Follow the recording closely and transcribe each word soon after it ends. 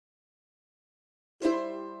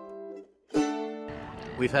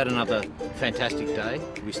We've had another fantastic day.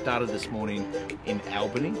 We started this morning in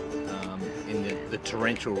Albany in the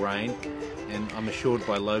torrential rain, and I'm assured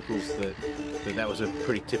by locals that was a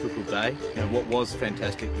pretty typical day. You know, what was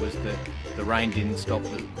fantastic was that the rain didn't stop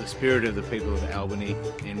the spirit of the people of Albany,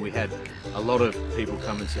 and we had a lot of people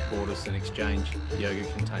come and support us and exchange yogurt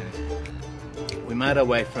containers. We made our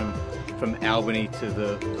way from Albany to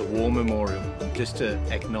the War Memorial just to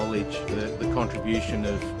acknowledge the contribution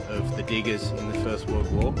of the diggers in the First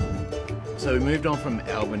World War. So we moved on from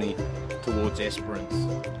Albany towards Esperance,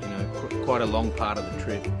 you know, quite a long part of the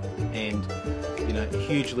trip, and you know,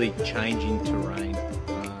 hugely changing terrain.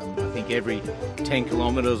 I think every 10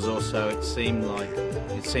 kilometres or so it seemed like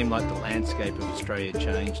the landscape of Australia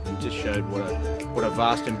changed, and just showed what a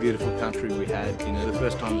vast and beautiful country we had. You know, the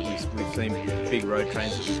first time we've seen big road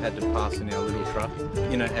trains that we've had to pass in our little truck.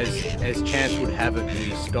 You know, as chance would have it,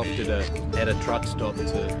 we stopped at a truck stop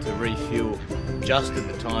to refuel just at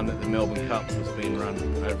the time that the Melbourne Cup was being run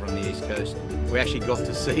over on the East Coast. We actually got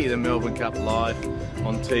to see the Melbourne Cup live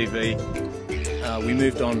on TV. We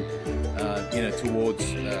moved on you know, towards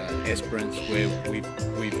Esperance, where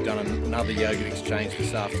we've done another yogurt exchange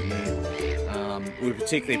this afternoon. We were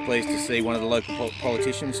particularly pleased to see one of the local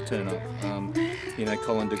politicians turn up, you know,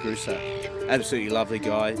 Colin de Grussa. Absolutely lovely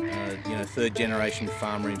guy, you know, third generation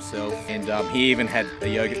farmer himself, and he even had a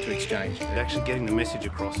yogurt to exchange. Actually getting the message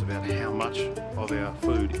across about how much of our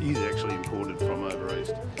food is actually imported from over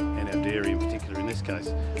east, and our dairy in particular in this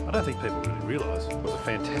case, I don't think people really realise. It was a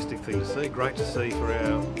fantastic thing to see, great to see for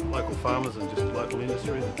our local farmers and just local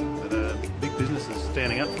industry that big businesses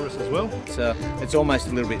standing up for us as well. It's almost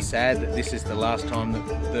a little bit sad that this is the last time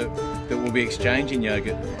that we'll be exchanging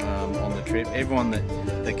yogurt on the trip. Everyone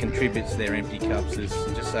that contributes their empty cups is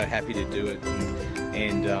just so happy to do it,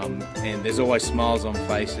 and there's always smiles on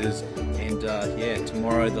faces. And yeah,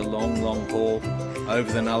 tomorrow the long haul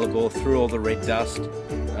over the Nullabor through all the red dust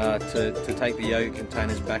to take the yogurt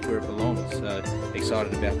containers back where it belongs. So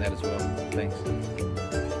excited about that as well. Thanks.